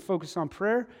we focus on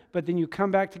prayer, but then you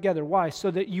come back together. Why? So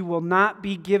that you will not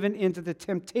be given into the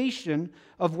temptation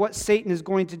of what Satan is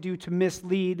going to do to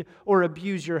mislead or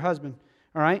abuse your husband.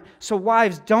 All right? So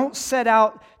wives, don't set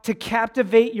out to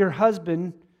captivate your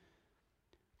husband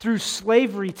through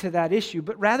slavery to that issue,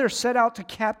 but rather set out to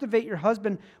captivate your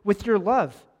husband with your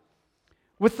love,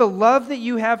 with the love that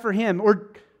you have for him.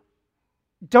 Or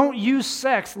don't use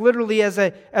sex literally as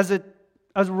a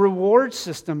reward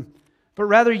system, but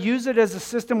rather use it as a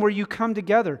system where you come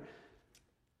together,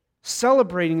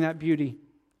 celebrating that beauty.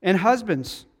 And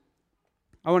husbands,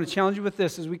 I want to challenge you with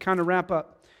this as we kind of wrap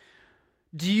up.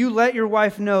 Do you let your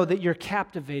wife know that you're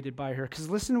captivated by her? Because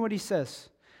listen to what he says.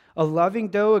 A loving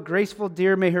doe, a graceful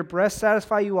deer, may her breast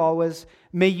satisfy you always.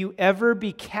 May you ever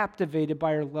be captivated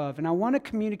by her love. And I want to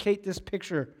communicate this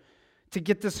picture to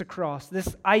get this across.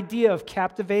 This idea of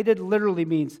captivated literally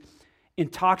means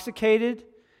intoxicated,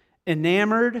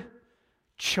 enamored,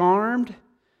 charmed,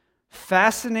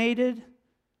 fascinated,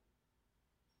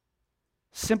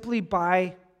 simply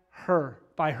by her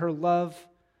love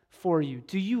for you.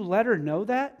 Do you let her know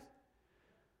that?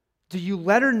 Do you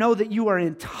let her know that you are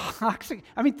intoxicated?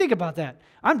 I mean, think about that.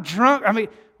 I'm drunk. I mean,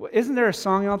 isn't there a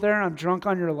song out there, I'm drunk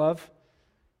on your love?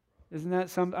 Isn't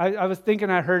that some? I was thinking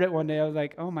I heard it one day. I was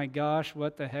like, oh my gosh,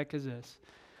 what the heck is this?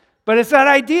 But it's that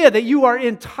idea that you are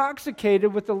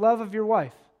intoxicated with the love of your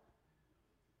wife.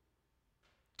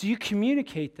 Do you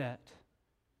communicate that?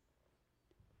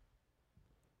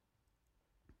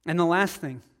 And the last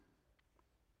thing,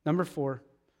 number 4,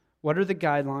 what are the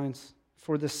guidelines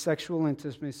for the sexual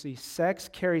intimacy? Sex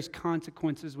carries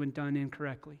consequences when done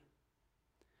incorrectly.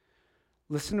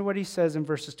 Listen to what he says in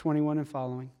verses 21 and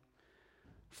following.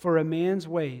 For a man's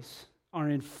ways are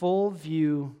in full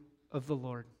view of the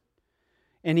Lord,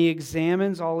 and he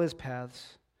examines all his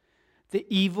paths. The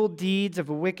evil deeds of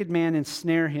a wicked man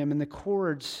ensnare him, and the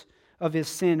cords of his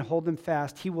sin hold him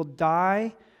fast. He will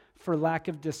die for lack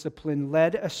of discipline,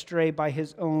 led astray by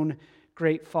his own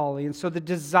great folly. And so the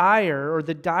desire or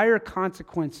the dire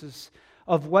consequences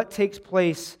of what takes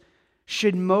place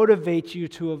should motivate you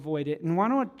to avoid it. And what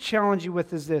I want to challenge you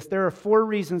with is this. There are 4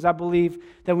 reasons I believe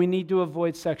that we need to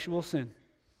avoid sexual sin.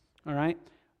 All right?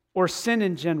 Or sin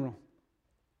in general.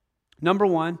 Number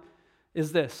 1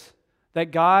 is this,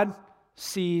 that God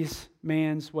sees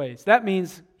man's ways. That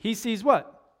means he sees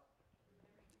what?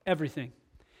 Everything.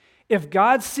 If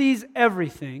God sees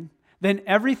everything, then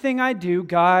everything I do,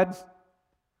 God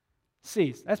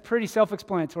sees. That's pretty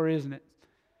self-explanatory, isn't it?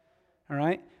 All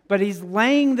right? But he's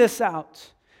laying this out.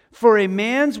 For a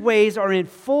man's ways are in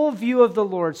full view of the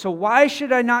Lord. So why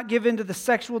should I not give in to the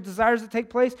sexual desires that take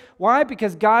place? Why?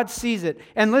 Because God sees it.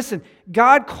 And listen,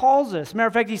 God calls us. Matter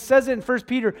of fact, he says it in 1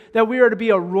 Peter that we are to be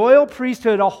a royal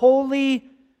priesthood, a holy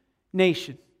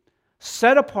nation,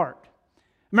 set apart.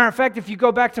 Matter of fact, if you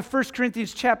go back to 1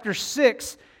 Corinthians chapter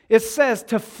 6, it says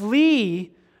to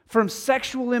flee from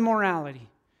sexual immorality.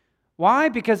 Why?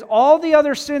 Because all the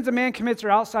other sins a man commits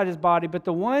are outside his body, but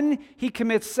the one he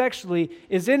commits sexually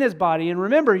is in his body. And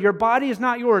remember, your body is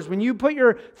not yours. When you put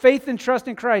your faith and trust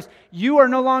in Christ, you are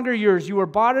no longer yours. You were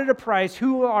bought at a price.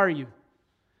 Who are you?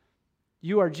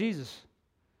 You are Jesus.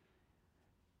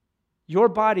 Your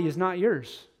body is not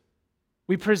yours.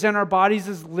 We present our bodies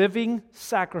as living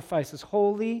sacrifices,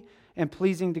 holy and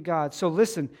pleasing to God. So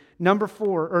listen, number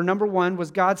one was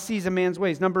God sees a man's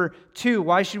ways. Number two,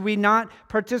 why should we not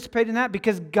participate in that?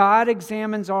 Because God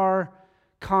examines our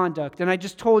conduct. And I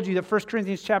just told you that 1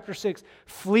 Corinthians chapter 6,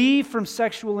 flee from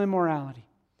sexual immorality.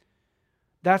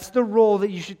 That's the role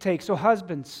that you should take. So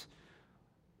husbands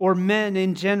or men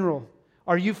in general,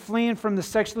 are you fleeing from the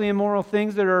sexually immoral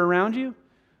things that are around you?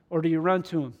 Or do you run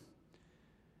to them?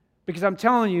 Because I'm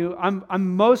telling you,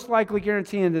 I'm most likely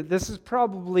guaranteeing that this is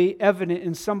probably evident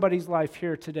in somebody's life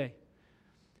here today.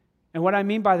 And what I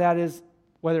mean by that is,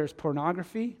 whether it's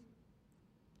pornography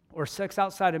or sex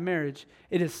outside of marriage,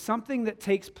 it is something that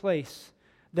takes place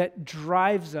that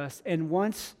drives us, and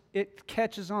once it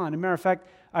catches on. As a matter of fact,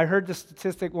 I heard the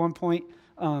statistic at one point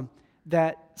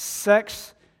that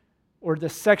sex or the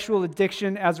sexual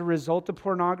addiction as a result of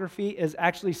pornography is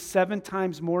actually 7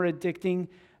 times more addicting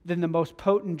than the most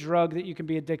potent drug that you can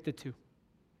be addicted to.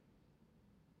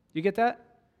 You get that?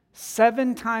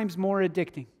 7 times more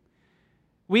addicting.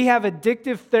 We have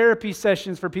addictive therapy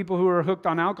sessions for people who are hooked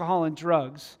on alcohol and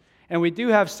drugs, and we do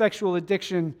have sexual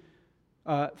addiction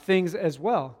things as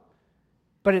well.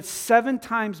 But it's 7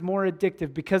 times more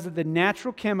addictive because of the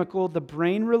natural chemical the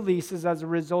brain releases as a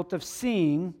result of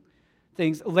seeing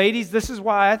things. Ladies, this is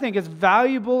why I think it's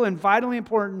valuable and vitally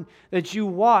important that you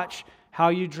watch how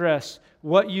you dress,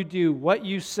 what you do, what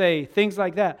you say, things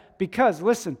like that. Because,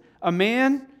 listen, a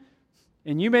man,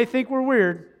 and you may think we're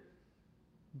weird,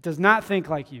 does not think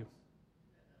like you.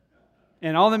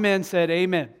 And all the men said,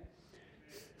 amen.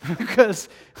 Because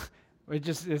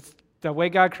it's the way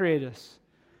God created us.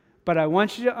 But I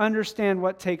want you to understand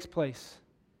what takes place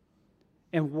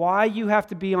and why you have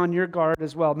to be on your guard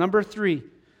as well. Number 3,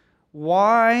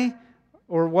 why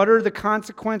or what are the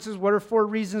consequences? What are 4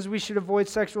 reasons we should avoid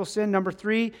sexual sin? Number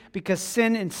 3, because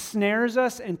sin ensnares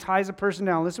us and ties a person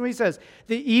down. Listen to what he says.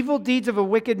 The evil deeds of a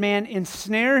wicked man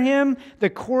ensnare him. The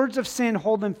cords of sin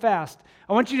hold him fast.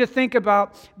 I want you to think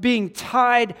about being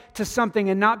tied to something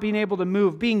and not being able to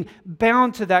move, being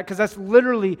bound to that, because that's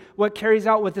literally what carries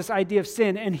out with this idea of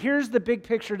sin. And here's the big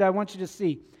picture that I want you to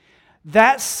see.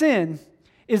 That sin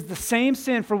is the same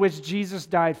sin for which Jesus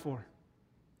died for.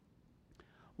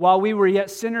 While we were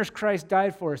yet sinners, Christ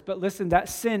died for us. But listen, that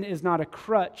sin is not a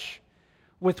crutch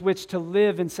with which to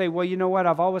live and say, well, you know what,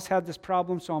 I've always had this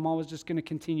problem, so I'm always just going to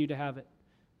continue to have it.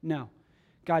 No.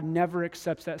 God never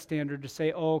accepts that standard to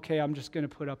say, oh, okay, I'm just going to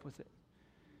put up with it.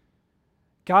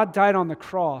 God died on the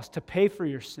cross to pay for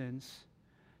your sins,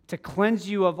 to cleanse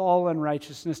you of all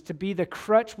unrighteousness, to be the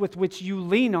crutch with which you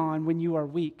lean on when you are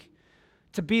weak,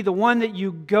 to be the one that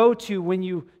you go to when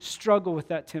you struggle with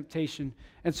that temptation.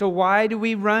 And so why do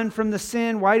we run from the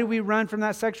sin? Why do we run from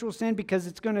that sexual sin? Because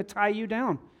it's going to tie you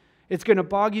down. It's going to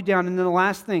bog you down. And then the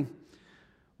last thing,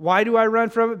 why do I run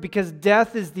from it? Because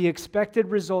death is the expected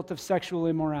result of sexual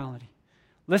immorality.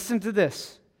 Listen to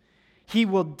this. He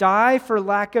will die for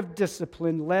lack of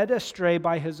discipline, led astray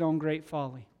by his own great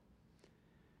folly.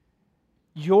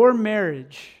 Your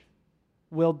marriage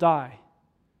will die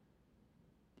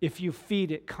if you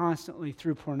feed it constantly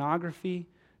through pornography,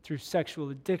 through sexual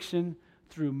addiction,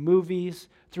 through movies,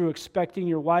 through expecting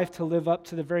your wife to live up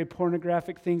to the very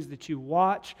pornographic things that you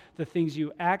watch, the things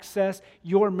you access.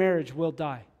 Your marriage will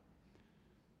die.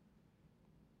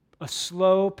 A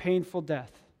slow, painful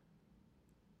death.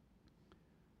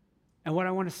 And what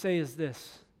I want to say is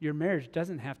this: your marriage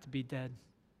doesn't have to be dead.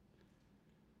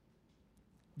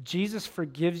 Jesus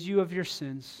forgives you of your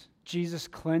sins. Jesus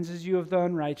cleanses you of the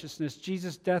unrighteousness.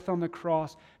 Jesus' death on the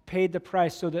cross paid the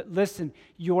price so that, listen,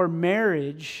 your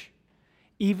marriage,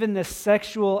 even the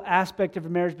sexual aspect of a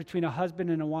marriage between a husband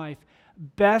and a wife,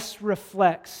 best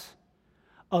reflects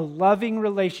a loving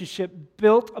relationship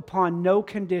built upon no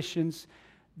conditions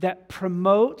that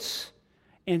promotes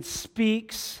and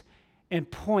speaks and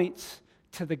points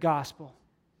to the gospel.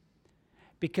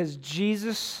 Because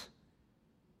Jesus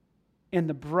and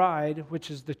the bride,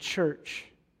 which is the church,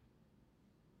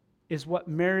 is what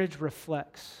marriage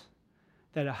reflects.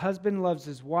 That a husband loves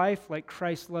his wife like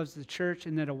Christ loves the church,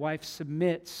 and that a wife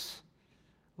submits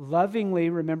lovingly.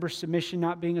 Remember, submission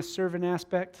not being a servant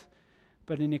aspect,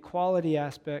 but an equality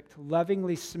aspect.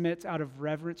 Lovingly submits out of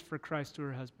reverence for Christ to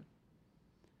her husband.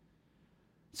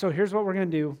 So here's what we're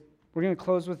going to do. We're going to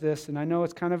close with this, and I know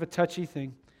it's kind of a touchy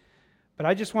thing, but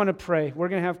I just want to pray. We're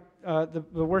going to have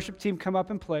the worship team come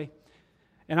up and play.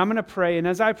 And I'm going to pray. And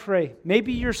as I pray,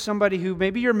 maybe you're somebody who,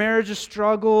 maybe your marriage has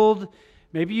struggled.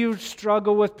 Maybe you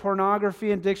struggle with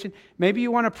pornography and addiction. Maybe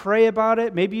you want to pray about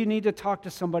it. Maybe you need to talk to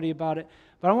somebody about it.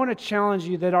 But I want to challenge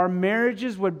you that our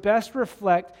marriages would best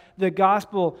reflect the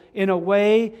gospel in a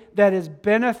way that is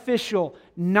beneficial,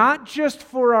 not just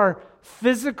for our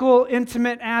physical,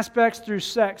 intimate aspects through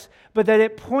sex, but that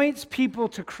it points people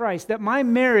to Christ, that my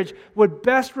marriage would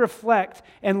best reflect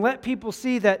and let people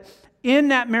see that in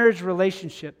that marriage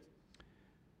relationship,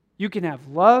 you can have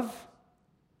love,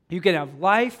 you can have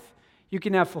life, you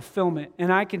can have fulfillment.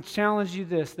 And I can challenge you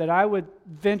this, that I would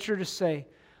venture to say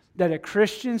that a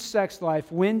Christian sex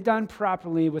life, when done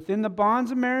properly within the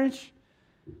bonds of marriage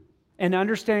and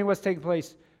understanding what's taking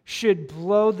place, should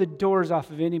blow the doors off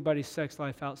of anybody's sex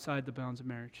life outside the bounds of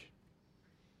marriage.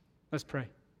 Let's pray.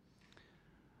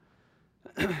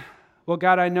 Well,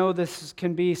 God, I know this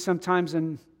can be sometimes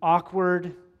an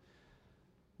awkward,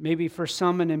 maybe for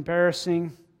some an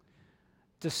embarrassing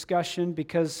discussion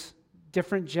because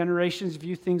different generations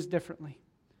view things differently.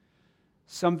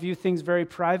 Some view things very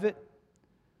private.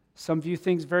 Some view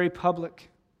things very public.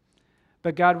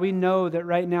 But God, we know that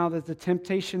right now that the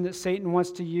temptation that Satan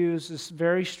wants to use is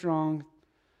very strong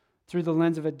through the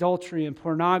lens of adultery and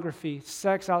pornography,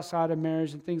 sex outside of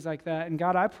marriage and things like that. And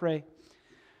God, I pray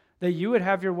that you would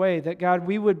have your way, that God,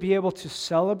 we would be able to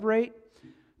celebrate,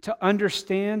 to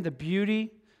understand the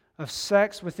beauty of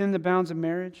sex within the bounds of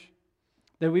marriage,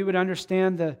 that we would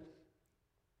understand the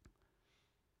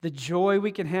joy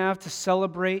we can have to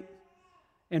celebrate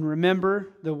and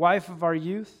remember the wife of our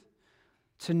youth,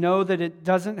 to know that it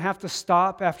doesn't have to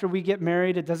stop after we get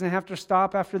married. It doesn't have to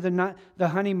stop after the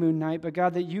honeymoon night. But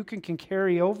God, that you can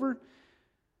carry over.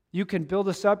 You can build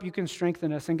us up. You can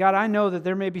strengthen us. And God, I know that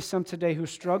there may be some today who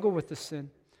struggle with the sin.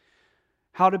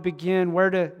 How to begin, where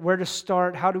to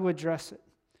start, how to address it.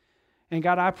 And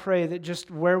God, I pray that just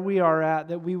where we are at,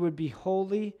 that we would be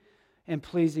holy and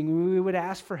pleasing. We would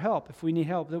ask for help if we need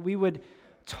help. That we would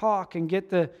talk and get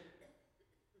the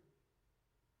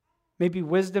maybe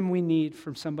wisdom we need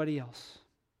from somebody else.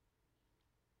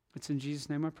 It's in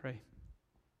Jesus' name I pray.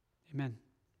 Amen.